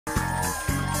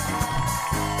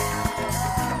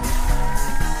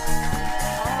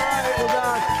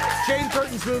Jane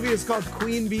Curtin's movie is called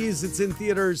Queen Bees. It's in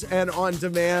theaters and on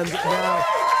demand now.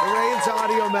 Lorraine's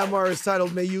audio memoir is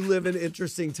titled May You Live in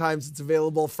Interesting Times. It's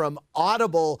available from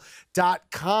audible.com.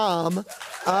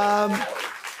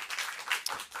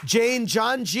 Jane,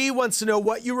 John G. wants to know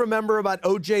what you remember about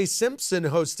O.J. Simpson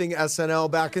hosting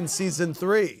SNL back in season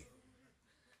 3.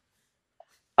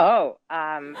 Oh,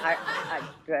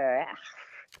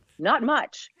 not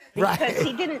much, because Right.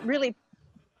 he didn't really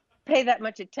pay that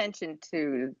much attention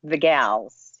to the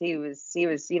gals. He was,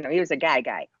 you know, he was a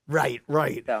guy. Right.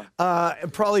 So.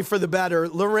 Probably for the better.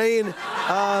 Laraine,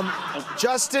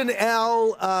 Justin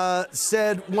L.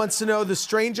 wants to know the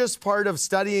strangest part of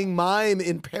studying mime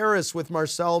in Paris with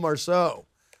Marcel Marceau.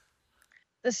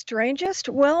 The strangest?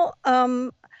 Well,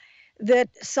 that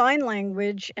sign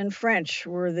language and French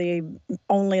were the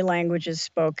only languages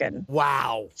spoken.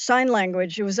 Wow. Sign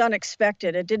language, it was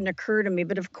unexpected. It didn't occur to me,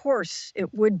 but of course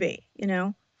it would be, you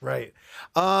know? Right.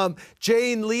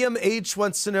 Jane, Liam H.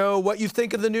 wants to know what you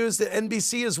think of the news that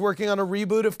NBC is working on a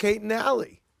reboot of Kate and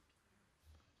Allie.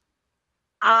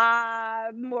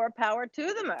 More power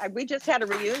to them. We just had a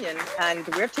reunion, and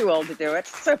we're too old to do it.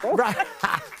 So Right.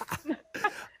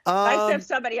 nice to have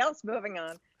somebody else moving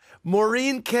on.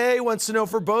 Maureen K. wants to know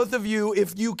for both of you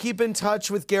if you keep in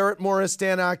touch with Garrett Morris,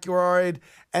 Dan Aykroyd,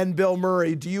 and Bill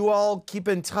Murray. Do you all keep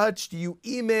in touch? Do you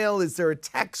email? Is there a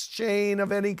text chain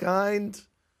of any kind?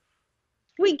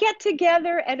 We get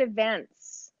together at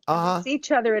events. We see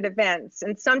each other at events,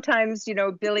 and sometimes, you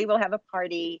know, Billy will have a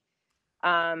party.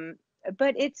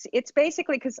 But it's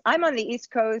basically because I'm on the East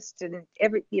Coast, and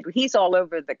he's all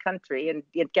over the country, and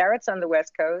Garrett's on the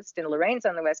West Coast, and Lorraine's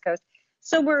on the West Coast.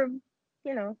 So we're,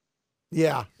 you know.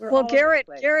 Yeah. Well,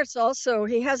 Garrett's also,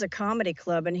 he has a comedy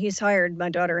club, and he's hired my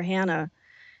daughter Hannah.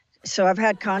 So I've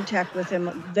had contact with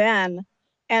him then.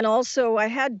 And also I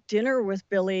had dinner with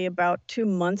Billy about 2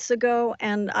 months ago,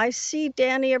 and I see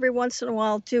Danny every once in a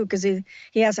while too, because he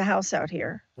has a house out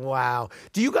here. Wow.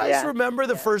 Do you guys remember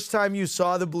the first time you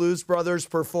saw the Blues Brothers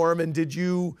perform, and did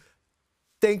you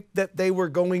think that they were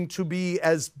going to be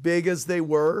as big as they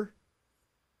were?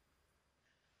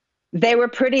 They were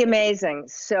pretty amazing.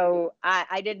 So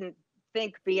I didn't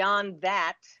think beyond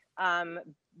that.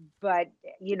 But,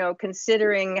 you know,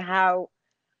 considering how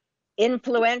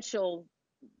influential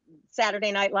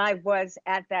Saturday Night Live was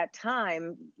at that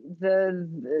time,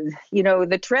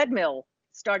 the treadmill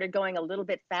started going a little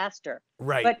bit faster.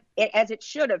 Right. But as it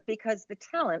should have, because the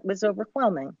talent was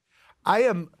overwhelming. I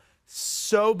am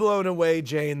so blown away,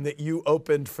 Jane, that you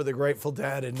opened for the Grateful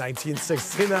Dead in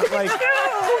 1960.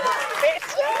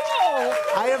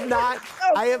 I have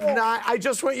not. I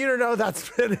just want you to know that's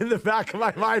been in the back of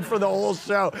my mind for the whole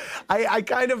show. I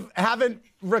kind of haven't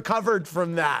recovered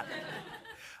from that.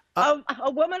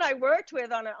 A woman I worked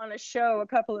with on a show a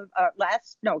couple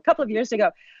of years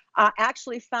ago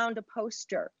actually found a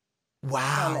poster.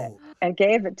 Wow. And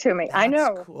gave it to me. That's I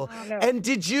know. Cool. I know. And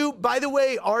did you, by the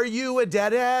way, are you a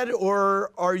deadhead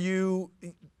or are you,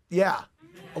 yeah.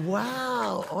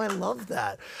 Wow. Oh, I love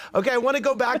that. Okay, I want to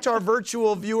go back to our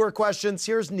virtual viewer questions.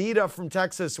 Here's Nita from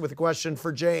Texas with a question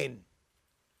for Jane.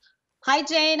 Hi,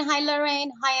 Jane. Hi, Laraine.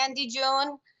 Hi, Andy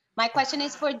June. My question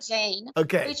is for Jane.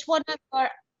 Okay. Which one of your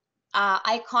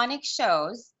iconic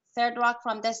shows, Third Rock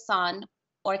from the Sun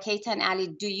or Kate and Allie,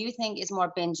 do you think is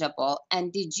more bingeable?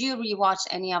 And did you rewatch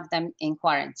any of them in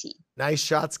quarantine? Nice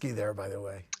shotski there, by the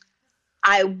way.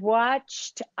 I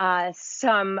watched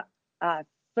some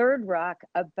Third Rock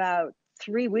about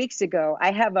 3 weeks ago.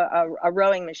 I have a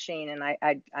rowing machine, and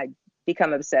I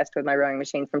become obsessed with my rowing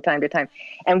machine from time to time.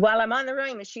 And while I'm on the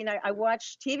rowing machine, I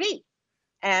watch TV.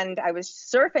 And I was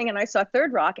surfing, and I saw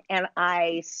Third Rock, and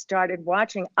I started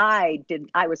watching. I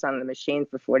was on the machine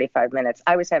for 45 minutes.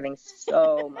 I was having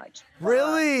so much fun.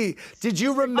 Really? Did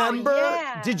you remember? Oh,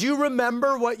 yeah. Did you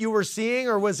remember what you were seeing,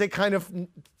 or was it kind of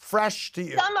fresh to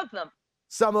you? Some of them.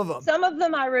 Some of them. Some of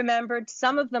them I remembered.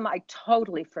 Some of them I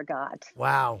totally forgot.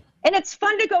 Wow. And it's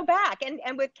fun to go back.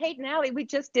 And with Kate and Allie, we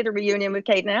just did a reunion with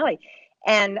Kate and Allie.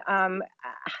 And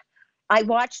I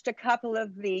watched a couple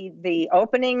of the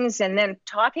openings, and then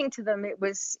talking to them,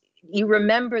 you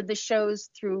remember the shows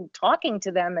through talking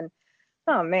to them, and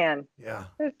oh man, yeah,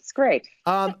 it's great.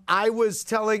 I was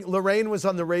telling, Laraine was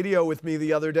on the radio with me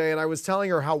the other day, and I was telling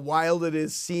her how wild it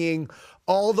is seeing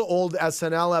all the old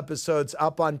SNL episodes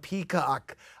up on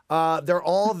Peacock. They're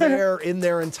all there in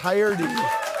their entirety.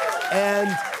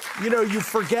 And, you know, you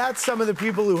forget some of the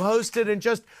people who hosted, and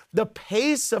just the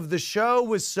pace of the show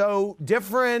was so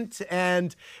different,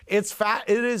 and it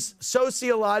is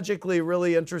sociologically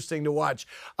really interesting to watch.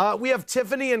 We have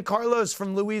Tiffany and Carlos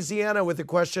from Louisiana with a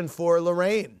question for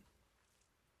Laraine.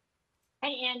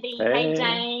 Hey, Andy. Hey. Hey,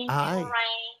 Jane. Hi. Hey,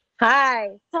 Laraine. Hi.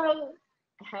 So,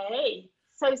 hey,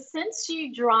 so since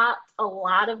you dropped a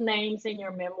lot of names in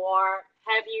your memoir,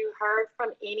 have you heard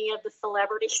from any of the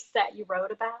celebrities that you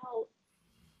wrote about?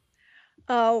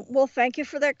 Well, thank you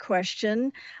for that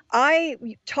question. I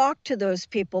talked to those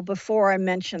people before I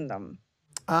mentioned them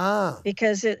Ah,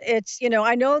 because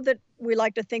I know that we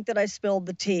like to think that I spilled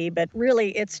the tea, but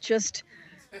really it's just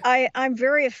I'm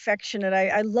very affectionate.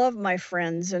 I love my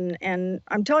friends and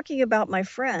I'm talking about my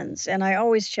friends and I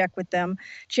always check with them.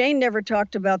 Jane never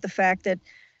talked about the fact that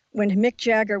when Mick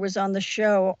Jagger was on the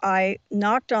show, I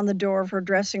knocked on the door of her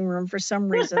dressing room for some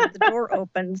reason. The door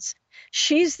opens.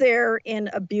 She's there in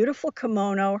a beautiful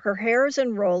kimono. Her hair is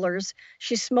in rollers.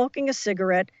 She's smoking a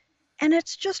cigarette, and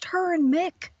it's just her and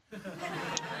Mick.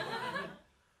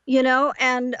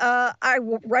 And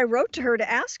I wrote to her to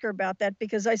ask her about that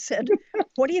because I said,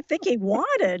 what do you think he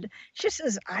wanted? She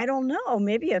says, I don't know,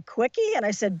 maybe a quickie. And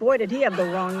I said, boy, did he have the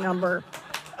wrong number.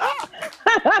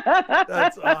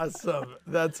 that's awesome.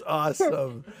 That's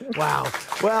awesome. Wow.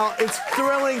 Well, it's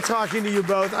thrilling talking to you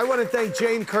both. I want to thank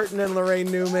Jane, Curtin, and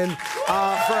Laraine Newman for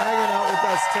hanging out with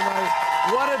us tonight.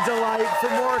 What a delight. For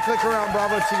more, click around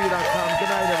BravoTV.com. Good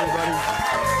night, everybody.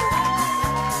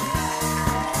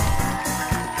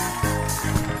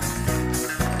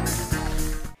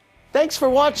 Thanks for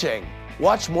watching.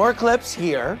 Watch more clips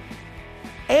here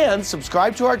and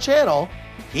subscribe to our channel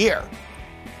here.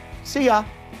 See ya.